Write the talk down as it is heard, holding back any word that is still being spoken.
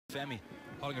Femi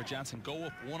Hollinger-Janzen go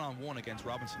up one-on-one against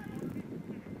Robinson.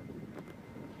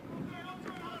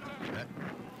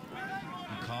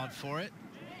 He called for it.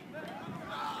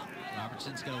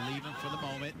 Robertson's going to leave him for the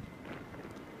moment.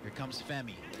 Here comes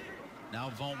Femi. Now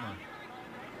Vollmer.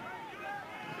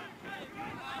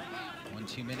 One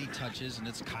too many touches, and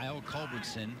it's Kyle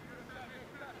Culbertson.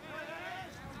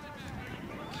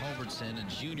 Culbertson, a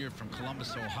junior from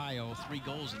Columbus, Ohio, 3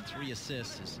 goals and 3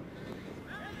 assists. Has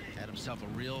had himself a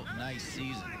real nice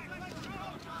season.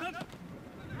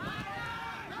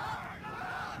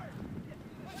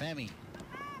 Femi.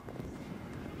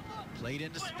 Played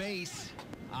into space.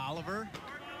 Oliver.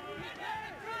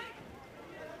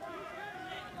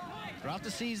 Throughout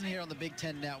the season here on the Big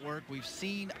Ten Network, we've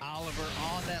seen Oliver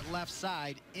on that left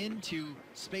side into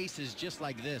spaces just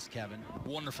like this, Kevin.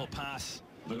 Wonderful pass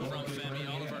from Femi.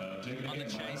 Oliver on the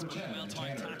chase, but a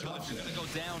well-timed tackle. If you're going to go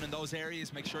down in those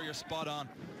areas, make sure you're spot on.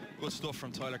 Good stuff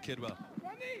from Tyler Kidwell.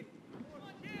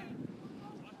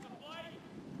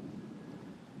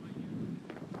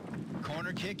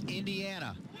 Corner kick,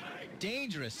 Indiana.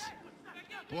 Dangerous.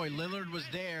 Boy, Lillard was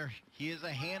there. He is a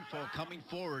handful coming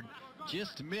forward.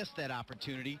 Just missed that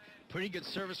opportunity. Pretty good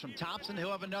service from Thompson.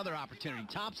 He'll have another opportunity.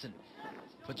 Thompson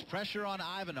puts pressure on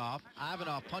Ivanov.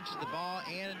 Ivanov punches the ball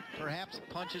and perhaps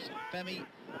punches Femi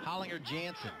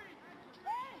Hollinger-Janzen.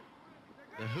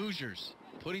 The Hoosiers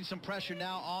putting some pressure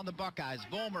now on the Buckeyes.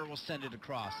 Vollmer will send it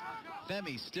across.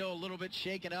 Femi still a little bit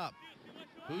shaken up.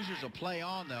 Hoosiers will play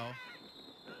on, though.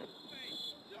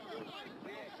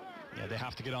 Yeah, they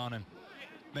have to get on and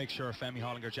make sure Femi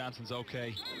Hollinger-Jansen's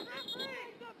okay.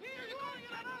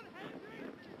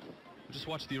 Just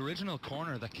watch the original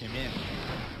corner that came in.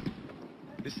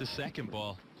 This is the second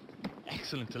ball.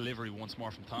 Excellent delivery once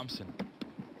more from Thompson.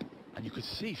 And you could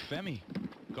see Femi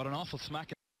got an awful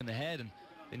smack in the head, and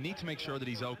they need to make sure that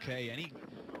he's okay. Any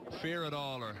fear at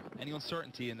all or any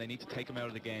uncertainty, and they need to take him out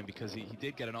of the game because he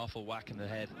did get an awful whack in the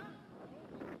head.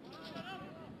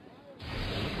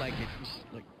 It looked like it was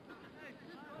like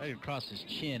right across his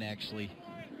chin, actually.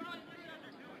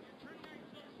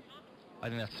 I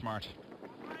think that's smart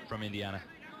from Indiana.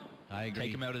 I agree.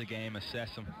 Take him out of the game, assess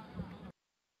him.